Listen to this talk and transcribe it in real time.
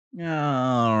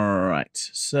Alright,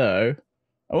 so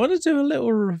I want to do a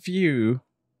little review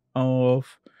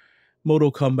of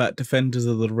Mortal Kombat Defenders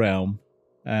of the Realm.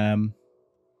 Because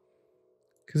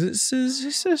it's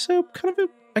so kind of,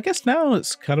 I guess now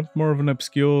it's kind of more of an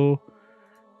obscure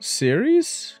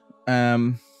series.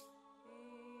 Because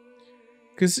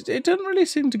it doesn't really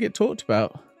seem to get talked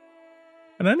about.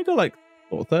 And I only got like,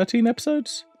 13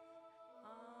 episodes?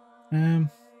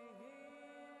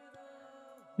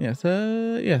 Yeah,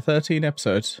 13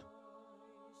 episodes.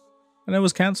 And it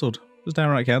was cancelled. It was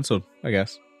downright cancelled, I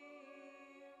guess.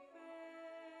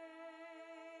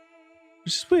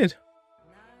 Which is weird.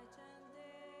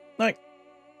 Like,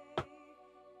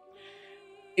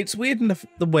 it's weird in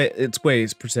the way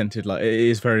it's presented. Like, it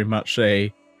is very much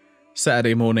a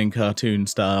Saturday morning cartoon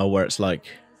style where it's like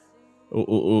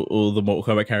all the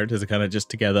Mortal Kombat characters are kind of just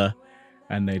together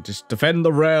and they just defend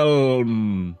the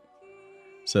realm.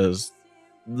 So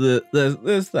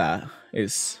there's that.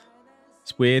 It's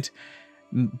weird.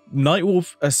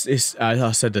 Nightwolf, I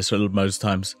said this most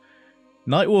times.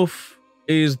 Nightwolf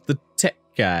is the tech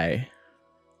guy.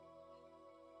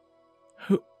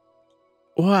 Who?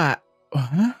 What?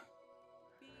 Huh?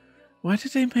 Why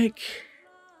did they make?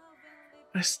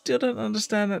 I still don't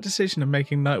understand that decision of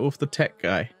making Nightwolf the tech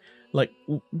guy. Like,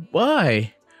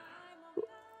 why?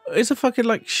 It's a fucking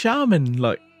like shaman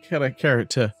like kind of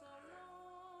character.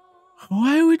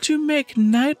 Why would you make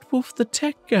Nightwolf the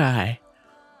tech guy?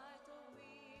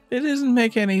 It doesn't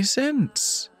make any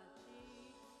sense.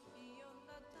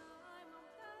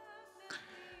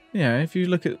 Yeah, if you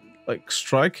look at like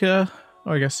Striker,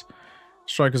 I guess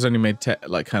Striker's only made tech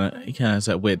like he kind of has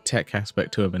that weird tech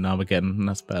aspect to him in Armageddon, and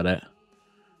that's about it.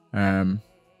 I'm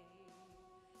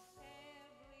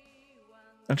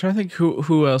trying to think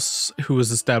who else who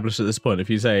was established at this point. If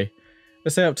you say,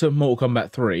 let's say up to Mortal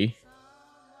Kombat 3.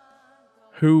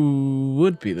 Who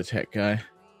would be the tech guy?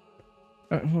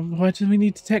 Why do we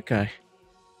need the tech guy?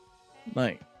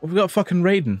 Like, we've got fucking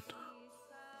Raiden.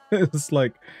 It's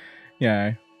like,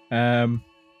 yeah.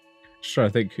 Just trying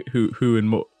to think who in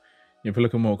more. If we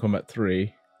look at Mortal Kombat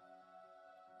 3.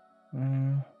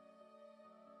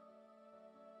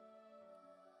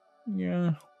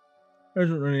 Yeah. There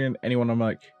isn't really anyone I'm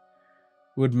like,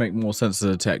 would make more sense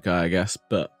as a tech guy, I guess,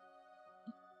 but.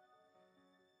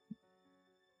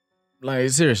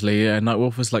 Like, seriously, yeah,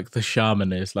 Nightwolf is like the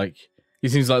shaman is. Like, he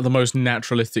seems like the most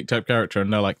naturalistic type character,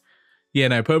 and they're like, yeah,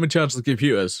 no, put him in charge of the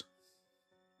computers.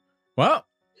 Well,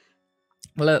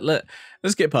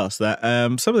 let's get past that.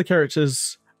 Some of the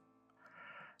characters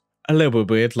a little bit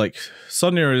weird. Like,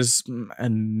 Sonya is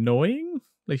annoying.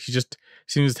 Like, she just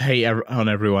seems to hate on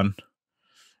everyone.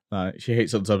 Like, she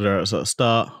hates on Sub-Zero at the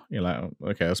start. You're like, oh,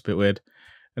 okay, that's a bit weird.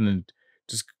 And then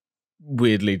just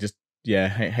weirdly just, yeah,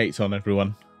 hates on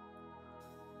everyone.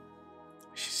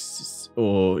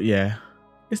 Yeah,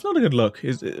 it's not a good look.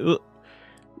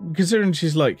 Considering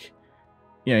she's like,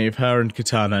 you have her and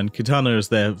Katana is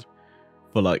there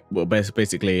for like, well,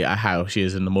 basically how she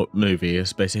is in the movie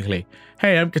is basically,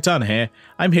 hey, I'm Katana here.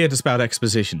 I'm here to spout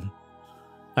exposition.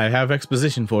 I have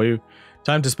exposition for you.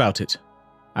 Time to spout it.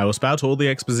 I will spout all the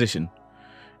exposition.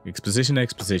 Exposition.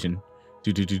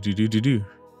 Do.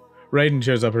 Raiden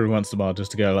shows up every once in a while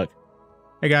just to go like,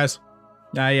 hey guys,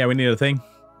 yeah, we need a thing.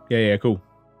 Yeah, cool.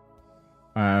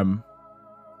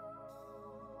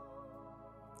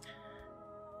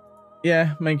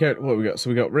 Yeah, main character. What we got? So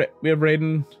we have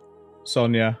Raiden,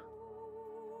 Sonya,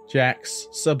 Jax,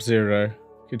 Sub-Zero,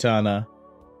 Katana,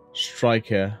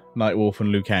 Striker, Nightwolf, and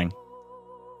Liu Kang.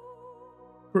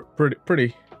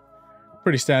 Pretty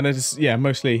standard. It's, yeah,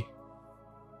 mostly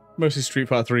Street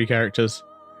Fighter 3 characters,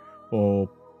 or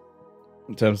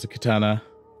in terms of Katana,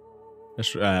 a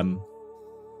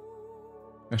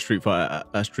Street Fighter,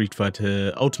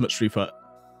 Ultimate Street Fighter.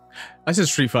 I said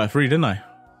Street Fighter 3, didn't I?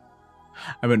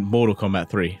 I meant Mortal Kombat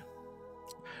 3.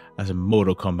 I said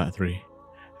Mortal Kombat 3.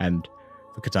 And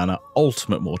for Katana,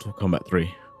 Ultimate Mortal Kombat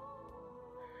 3.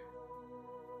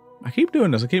 I keep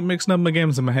doing this. I keep mixing up my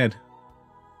games in my head.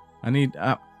 I need...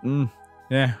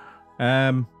 yeah.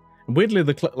 Weirdly,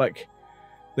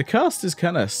 the cast is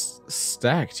kind of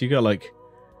stacked. You got, like...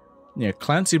 Yeah,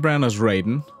 Clancy Brown as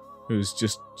Raiden, who's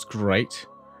just great.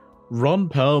 Ron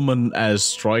Perlman as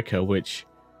Striker, which...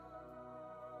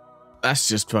 That's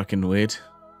just fucking weird.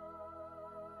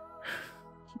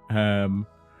 And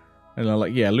I'm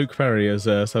like, yeah, Luke Perry as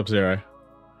Sub-Zero.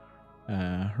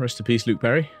 Rest in peace, Luke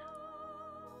Perry.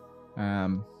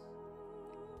 It's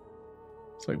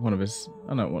like one of his...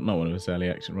 I know, not one of his early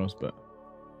action roles, but...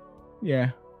 Yeah,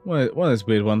 one of those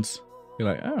weird ones. You're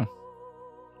like, oh.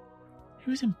 He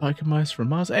was in Biker Mice from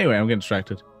Mars. Anyway, I'm getting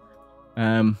distracted.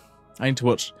 I need to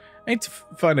watch I need to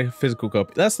find a physical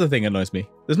copy. That's the thing that annoys me.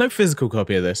 There's no physical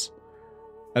copy of this.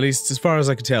 At least as far as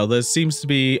I can tell. There seems to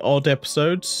be odd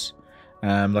episodes.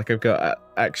 Like I've got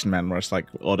Action Man where it's like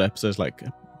odd episodes, like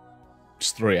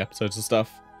just 3 episodes of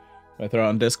stuff I throw it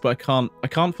on disc, but I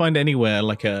can't find anywhere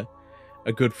like a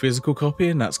good physical copy,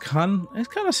 and it's kind of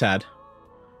sad.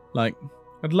 Like,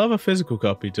 I'd love a physical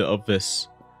copy of this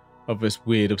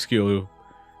weird, obscure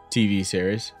TV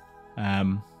series.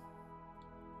 And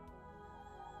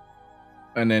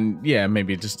then, yeah,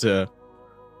 maybe just,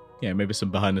 maybe some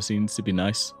behind the scenes to be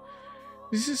nice.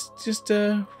 It's just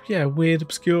weird,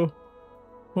 obscure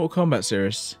Mortal Kombat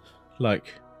series.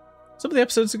 Like, some of the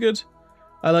episodes are good.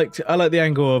 I like the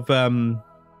angle of,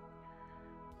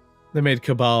 they made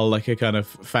Cabal like a kind of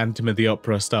Phantom of the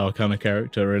Opera style kind of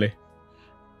character, really.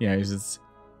 Yeah, he's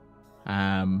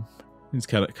kind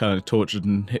of tortured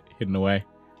and hidden away.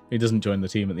 He doesn't join the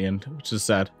team at the end, which is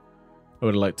sad. I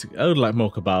would like more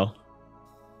Cabal.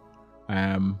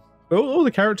 But all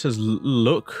the characters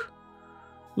look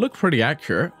pretty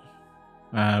accurate.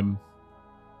 Yeah,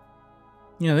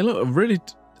 they look really.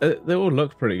 They all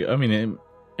look pretty good. I mean,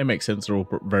 it makes sense. They're all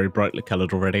very brightly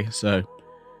coloured already, so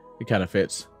it kind of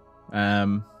fits.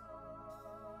 Yeah,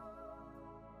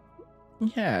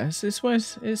 why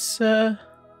does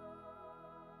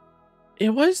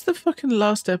the fucking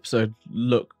last episode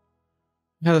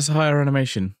has higher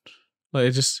animation? Like,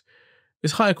 it's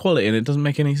higher quality and it doesn't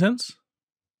make any sense.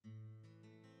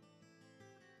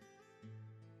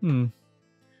 And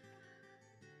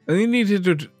they needed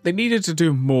to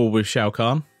do more with Shao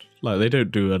Kahn. Like, they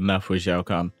don't do enough with Shao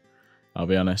Kahn, I'll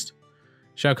be honest.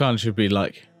 Shao Kahn should be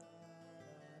like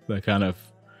the kind of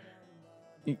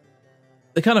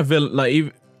villain,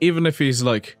 like, even if he's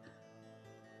like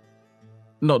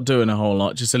not doing a whole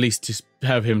lot, just at least just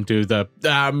have him do the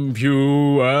 "damn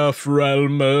you Earth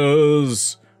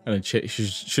Realmers," and then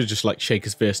should just like shake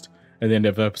his fist at the end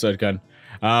of the episode, going,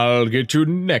 "I'll get you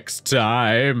next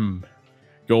time.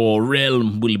 Your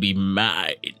realm will be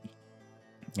mine."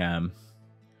 And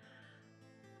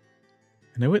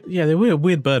they were a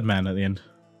weird Birdman at the end,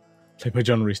 played by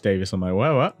John Rhys Davies. I'm like,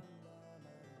 what?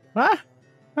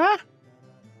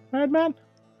 Birdman.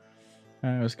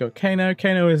 Let's go. Kano.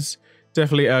 Kano is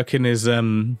definitely irking his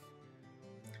trying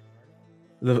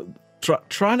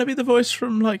to be the voice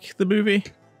from like the movie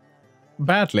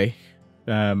badly.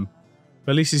 But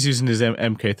at least he's using his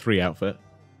MK3 outfit.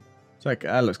 It's like,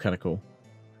 that looks kind of cool.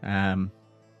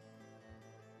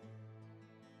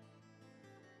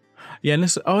 Yeah, and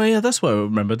that's what I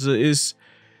remembered. Is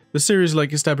the series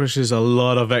like establishes a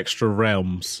lot of extra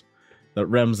realms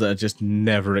that are just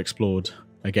never explored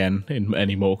again in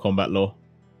any Mortal Kombat lore.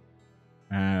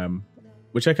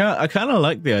 Which I kind of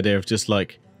like the idea of just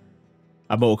like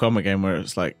a Mortal Kombat game where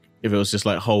it's like, if it was just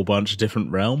like a whole bunch of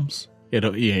different realms, you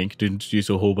could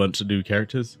introduce a whole bunch of new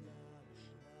characters.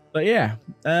 But yeah,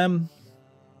 there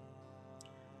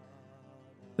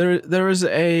is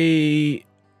a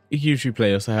YouTube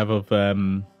playlist I have of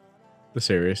the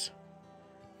series,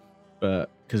 but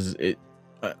because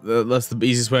that's the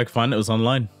easiest way I could find it, was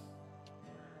online.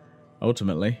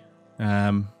 Ultimately,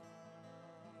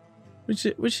 which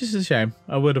is a shame.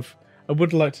 I would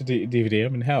like to do DVD. I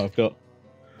mean, hell, I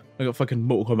got fucking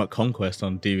Mortal Kombat Conquest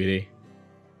on DVD.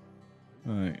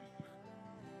 Right.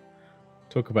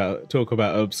 Talk about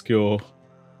obscure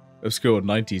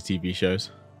 90s TV shows.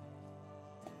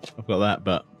 I've got that,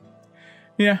 but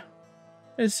yeah,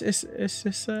 it's a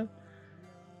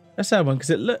sad one because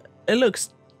it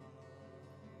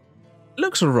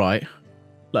looks alright.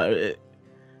 Like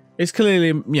it's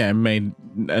clearly made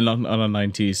on a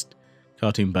 90s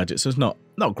cartoon budget, so it's not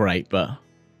great, but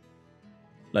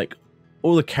like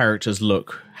all the characters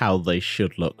look how they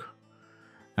should look.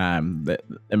 They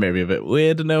may be a bit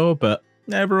weird to know, but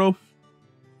overall,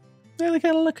 yeah, they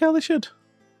kind of look how they should.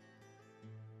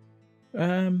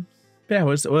 Yeah, I'm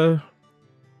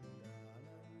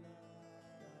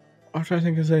trying to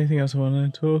think if there's anything else I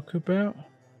want to talk about.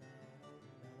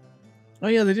 Oh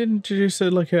yeah, they did introduce a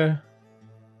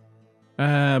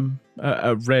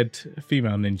red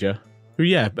female ninja who,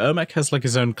 Ermac has like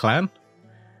his own clan,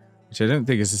 which I don't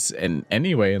think is in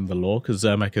any way in the lore, because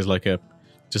Ermac is like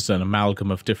just an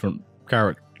amalgam of different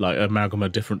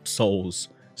different souls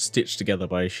stitched together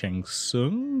by Shang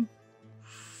Tsung,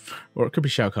 or it could be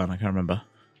Shao Kahn. I can't remember.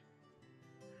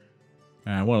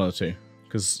 One of the two,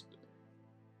 because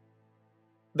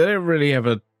they don't really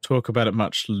ever talk about it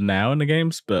much now in the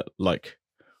games, but like,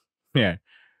 yeah,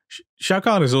 Shao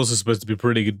Kahn is also supposed to be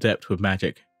pretty adept with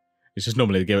magic. It's just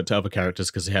normally they give it to other characters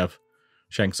because they have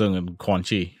Shang Tsung and Quan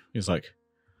Chi. It's like,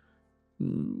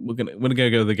 we're gonna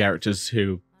go with the characters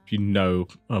who you know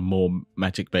are more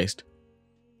magic based.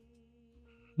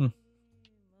 But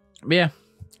yeah,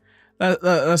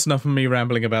 that's enough of me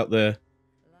rambling about the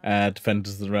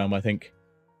Defenders of the Realm, I think.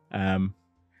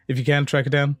 If you can track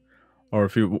it down, or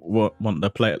if you want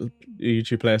the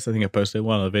YouTube playlist, I think I posted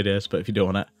one of the videos, but if you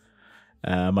don't want it,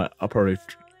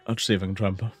 I'll just see if I can try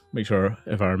and make sure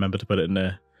if I remember to put it in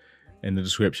the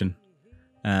description.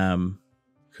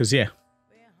 Because yeah,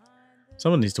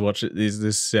 someone needs to watch it.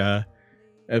 This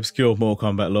obscure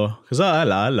Mortal Kombat lore, because I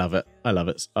love it. I love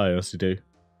it. I honestly do.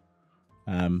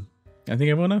 I think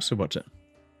everyone else should watch it.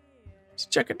 So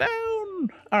check it down.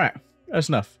 All right, that's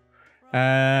enough.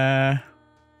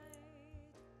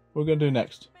 What we're gonna do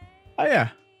next? Oh yeah,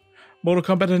 Mortal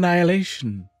Kombat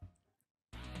Annihilation.